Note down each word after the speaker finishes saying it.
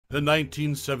The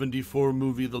 1974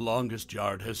 movie The Longest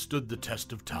Yard has stood the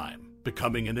test of time,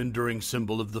 becoming an enduring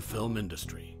symbol of the film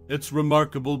industry. Its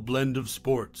remarkable blend of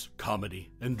sports,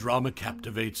 comedy, and drama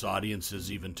captivates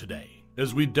audiences even today.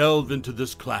 As we delve into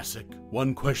this classic,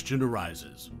 one question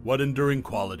arises. What enduring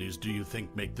qualities do you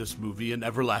think make this movie an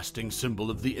everlasting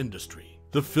symbol of the industry?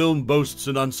 The film boasts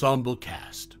an ensemble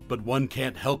cast, but one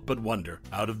can't help but wonder,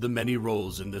 out of the many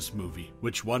roles in this movie,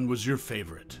 which one was your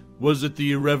favorite? Was it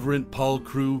the irreverent Paul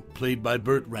Crewe, played by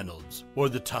Burt Reynolds, or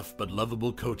the tough but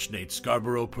lovable Coach Nate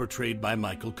Scarboro, portrayed by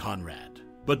Michael Conrad?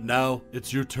 But now,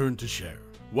 it's your turn to share.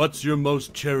 What's your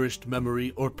most cherished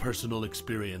memory or personal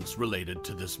experience related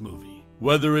to this movie?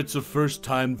 Whether it's a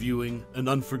first-time viewing, an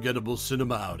unforgettable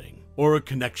cinema outing, or a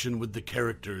connection with the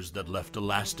characters that left a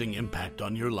lasting impact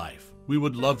on your life, we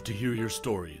would love to hear your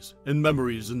stories and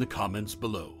memories in the comments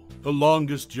below. The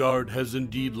Longest Yard has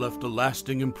indeed left a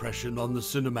lasting impression on the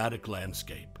cinematic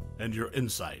landscape, and your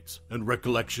insights and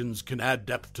recollections can add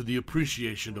depth to the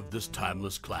appreciation of this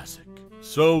timeless classic.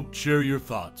 So, share your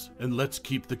thoughts, and let's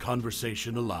keep the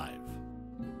conversation alive.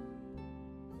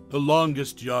 The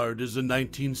Longest Yard is a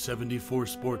 1974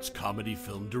 sports comedy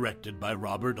film directed by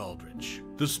Robert Aldrich.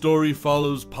 The story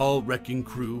follows Paul Wrecking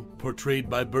Crewe, portrayed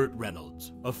by Burt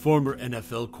Reynolds, a former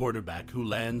NFL quarterback who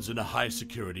lands in a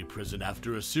high-security prison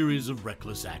after a series of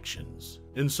reckless actions.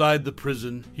 Inside the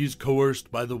prison, he's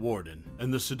coerced by the Warden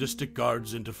and the sadistic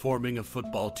guards into forming a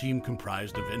football team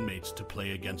comprised of inmates to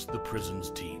play against the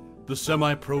prison's team, the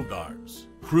Semi-Pro Guards.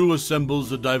 Crewe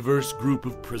assembles a diverse group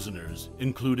of prisoners,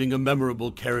 including a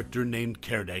memorable character named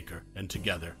Caretaker, and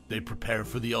together, they prepare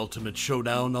for the ultimate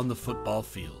showdown on the football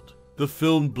field. The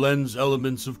film blends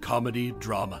elements of comedy,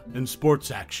 drama, and sports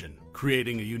action,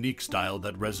 creating a unique style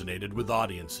that resonated with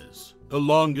audiences. The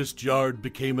Longest Yard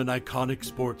became an iconic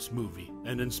sports movie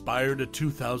and inspired a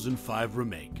 2005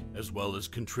 remake, as well as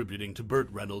contributing to Burt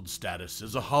Reynolds' status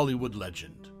as a Hollywood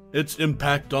legend. Its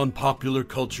impact on popular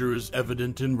culture is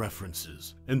evident in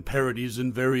references and parodies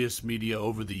in various media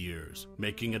over the years,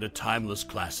 making it a timeless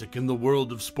classic in the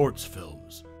world of sports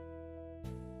films.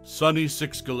 Sonny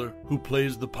Sixkiller, who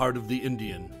plays the part of the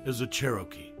Indian, is a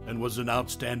Cherokee and was an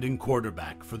outstanding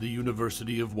quarterback for the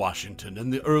University of Washington in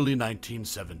the early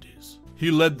 1970s. He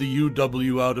led the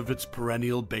UW out of its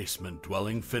perennial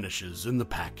basement-dwelling finishes in the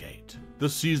Pac-8. The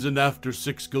season after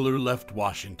Sixkiller left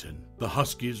Washington, the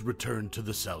Huskies returned to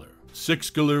the cellar.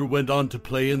 Sixkiller went on to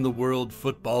play in the World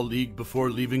Football League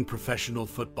before leaving professional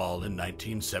football in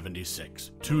 1976,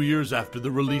 2 years after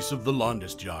the release of The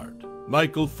Longest Yard.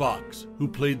 Michael Fox, who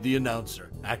played the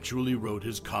announcer, actually wrote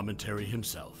his commentary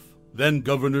himself. Then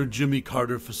Governor Jimmy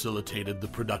Carter facilitated the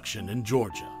production in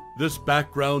Georgia. This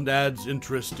background adds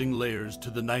interesting layers to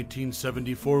the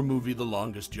 1974 movie The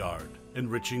Longest Yard,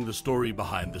 enriching the story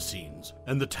behind the scenes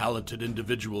and the talented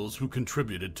individuals who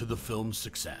contributed to the film's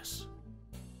success.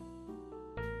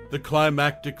 The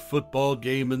climactic football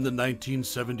game in the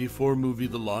 1974 movie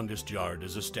The Longest Yard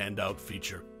is a standout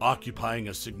feature, occupying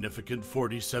a significant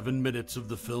 47 minutes of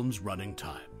the film's running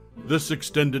time. This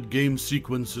extended game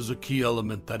sequence is a key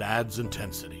element that adds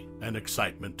intensity and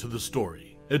excitement to the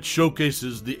story. It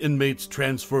showcases the inmates'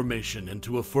 transformation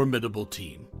into a formidable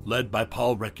team, led by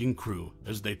Paul Wrecking Crewe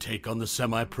as they take on the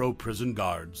semi-pro prison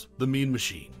guards, the Mean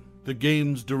Machine. The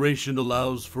game's duration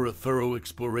allows for a thorough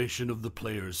exploration of the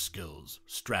players' skills,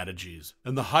 strategies,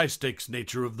 and the high-stakes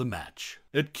nature of the match.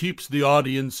 It keeps the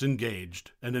audience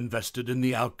engaged and invested in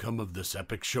the outcome of this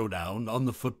epic showdown on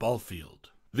the football field.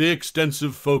 The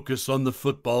extensive focus on the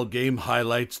football game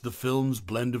highlights the film's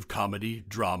blend of comedy,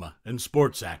 drama, and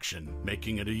sports action,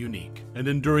 making it a unique and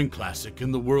enduring classic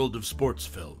in the world of sports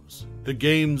films. The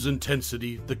game's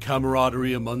intensity, the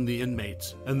camaraderie among the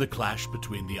inmates, and the clash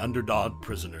between the underdog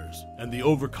prisoners and the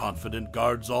overconfident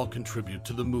guards all contribute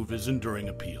to the movie's enduring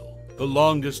appeal. The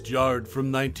Longest Yard from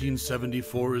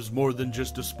 1974 is more than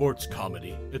just a sports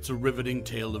comedy. It's a riveting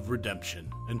tale of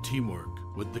redemption and teamwork,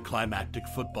 with the climactic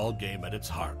football game at its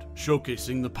heart,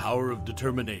 showcasing the power of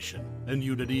determination and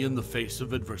unity in the face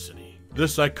of adversity.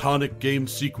 This iconic game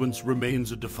sequence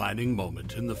remains a defining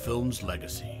moment in the film's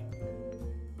legacy.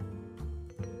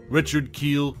 Richard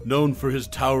Kiel, known for his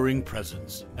towering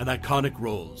presence and iconic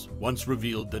roles, once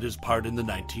revealed that his part in the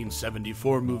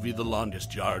 1974 movie The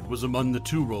Longest Yard was among the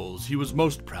 2 roles he was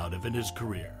most proud of in his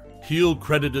career. Kiel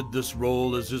credited this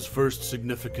role as his first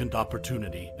significant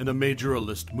opportunity in a major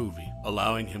A-list movie,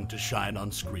 allowing him to shine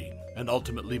on screen, and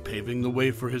ultimately paving the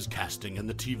way for his casting in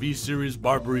the TV series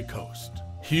Barbary Coast.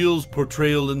 Kiel's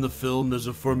portrayal in the film as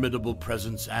a formidable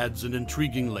presence adds an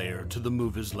intriguing layer to the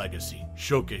movie's legacy,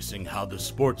 showcasing how the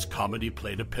sports comedy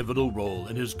played a pivotal role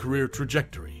in his career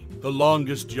trajectory. The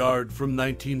Longest Yard from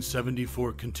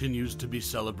 1974 continues to be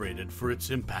celebrated for its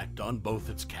impact on both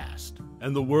its cast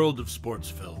and the world of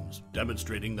sports films,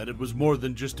 demonstrating that it was more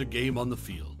than just a game on the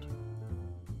field.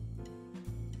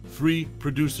 3.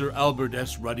 Producer Albert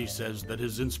S. Ruddy says that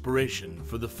his inspiration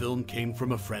for the film came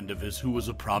from a friend of his who was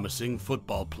a promising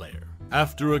football player.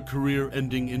 After a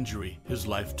career-ending injury, his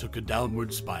life took a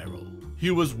downward spiral. He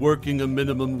was working a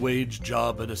minimum-wage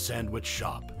job at a sandwich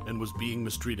shop and was being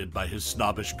mistreated by his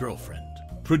snobbish girlfriend.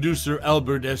 Producer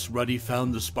Albert S. Ruddy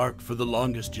found the spark for The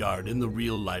Longest Yard in the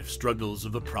real-life struggles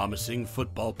of a promising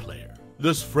football player.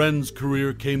 This friend's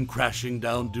career came crashing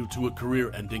down due to a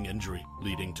career-ending injury,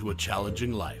 leading to a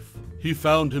challenging life. He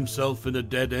found himself in a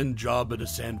dead-end job at a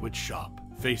sandwich shop,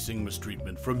 facing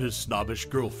mistreatment from his snobbish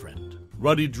girlfriend.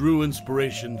 Ruddy drew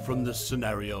inspiration from this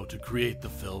scenario to create the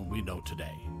film we know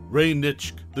today. Ray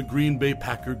Nitschke, the Green Bay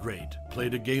Packer great,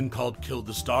 played a game called Kill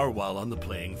the Star while on the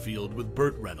playing field with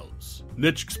Burt Reynolds.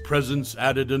 Nitschke's presence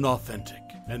added an authentic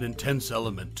and intense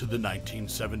element to the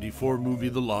 1974 movie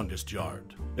The Longest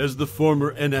Yard. As the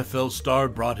former NFL star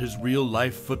brought his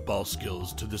real-life football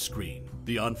skills to the screen,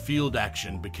 the on-field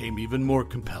action became even more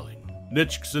compelling.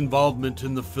 Nitschke's involvement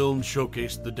in the film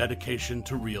showcased the dedication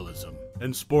to realism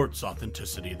and sports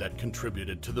authenticity that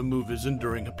contributed to the movie's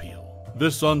enduring appeal.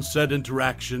 This on-set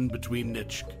interaction between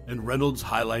Nitschke and Reynolds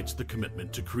highlights the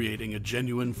commitment to creating a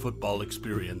genuine football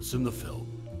experience in the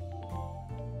film.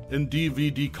 In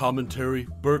DVD commentary,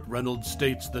 Burt Reynolds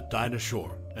states that Dinah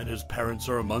Shore and his parents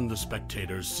are among the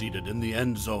spectators seated in the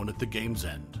end zone at the game's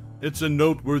end. It's a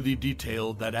noteworthy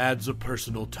detail that adds a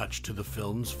personal touch to the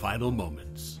film's final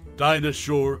moments. Dinah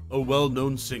Shore, a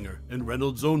well-known singer, and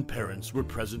Reynolds' own parents were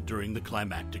present during the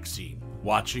climactic scene,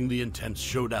 watching the intense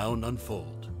showdown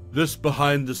unfold. This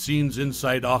behind-the-scenes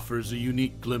insight offers a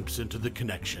unique glimpse into the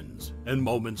connections and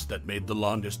moments that made The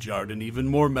Longest Yard an even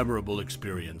more memorable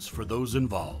experience for those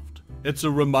involved. It's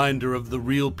a reminder of the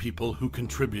real people who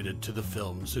contributed to the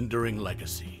film's enduring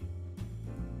legacy.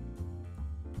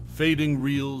 Fading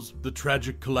reels, the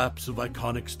tragic collapse of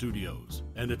iconic studios,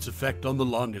 and its effect on The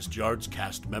Longest Yard's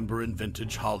cast member in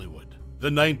vintage Hollywood.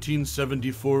 The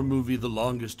 1974 movie The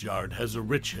Longest Yard has a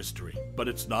rich history, but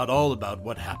it's not all about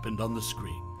what happened on the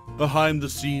screen. Behind the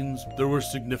scenes, there were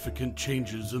significant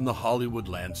changes in the Hollywood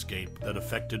landscape that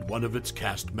affected one of its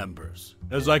cast members.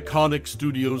 As iconic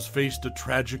studios faced a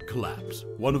tragic collapse,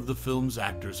 one of the film's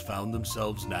actors found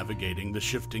themselves navigating the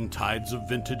shifting tides of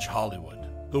vintage Hollywood.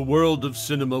 The world of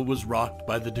cinema was rocked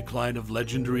by the decline of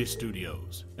legendary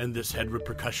studios, and this had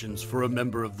repercussions for a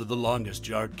member of the Longest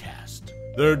Yard cast.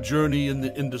 Their journey in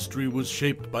the industry was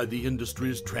shaped by the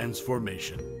industry's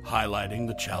transformation, highlighting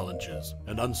the challenges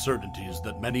and uncertainties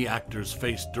that many actors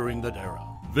faced during that era.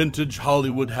 Vintage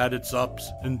Hollywood had its ups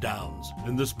and downs,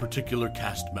 and this particular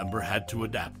cast member had to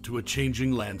adapt to a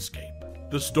changing landscape.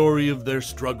 The story of their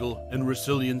struggle and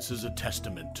resilience is a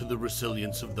testament to the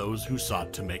resilience of those who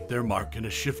sought to make their mark in a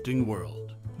shifting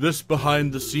world. This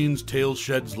behind-the-scenes tale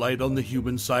sheds light on the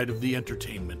human side of the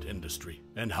entertainment industry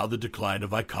and how the decline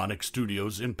of iconic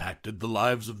studios impacted the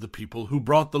lives of the people who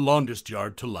brought The Longest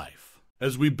Yard to life.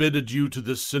 As we bid adieu to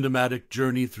this cinematic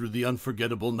journey through the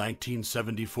unforgettable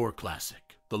 1974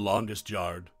 classic, The Longest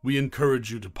Yard, we encourage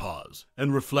you to pause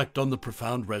and reflect on the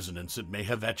profound resonance it may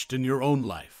have etched in your own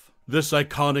life. This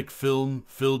iconic film,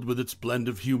 filled with its blend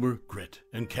of humor, grit,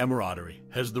 and camaraderie,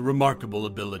 has the remarkable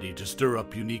ability to stir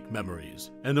up unique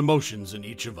memories and emotions in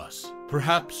each of us.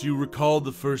 Perhaps you recall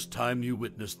the first time you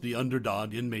witnessed the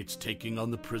underdog inmates taking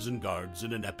on the prison guards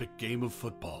in an epic game of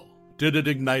football. Did it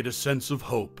ignite a sense of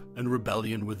hope and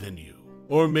rebellion within you?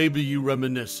 Or maybe you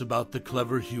reminisce about the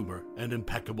clever humor and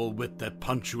impeccable wit that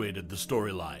punctuated the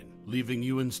storyline, leaving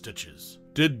you in stitches.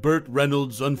 Did Burt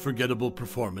Reynolds' unforgettable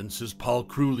performance as Paul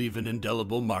Crewe leave an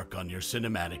indelible mark on your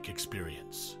cinematic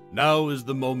experience? Now is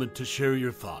the moment to share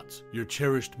your thoughts, your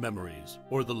cherished memories,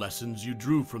 or the lessons you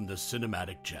drew from this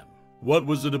cinematic gem. What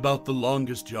was it about The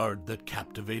Longest Yard that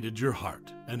captivated your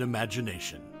heart and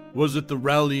imagination? Was it the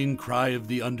rallying cry of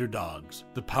the underdogs,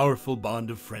 the powerful bond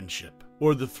of friendship,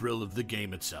 or the thrill of the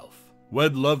game itself?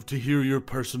 We'd love to hear your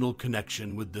personal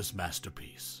connection with this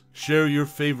masterpiece. Share your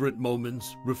favorite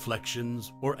moments,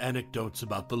 reflections, or anecdotes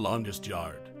about The Longest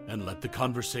Yard, and let the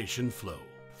conversation flow.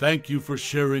 Thank you for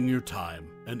sharing your time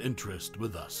and interest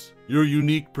with us. Your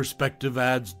unique perspective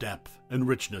adds depth and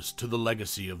richness to the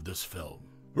legacy of this film.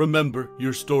 Remember,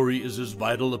 your story is as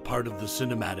vital a part of the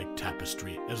cinematic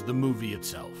tapestry as the movie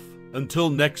itself. Until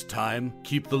next time,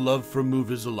 keep the love for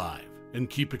movies alive, and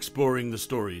keep exploring the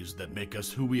stories that make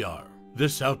us who we are.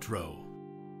 This outro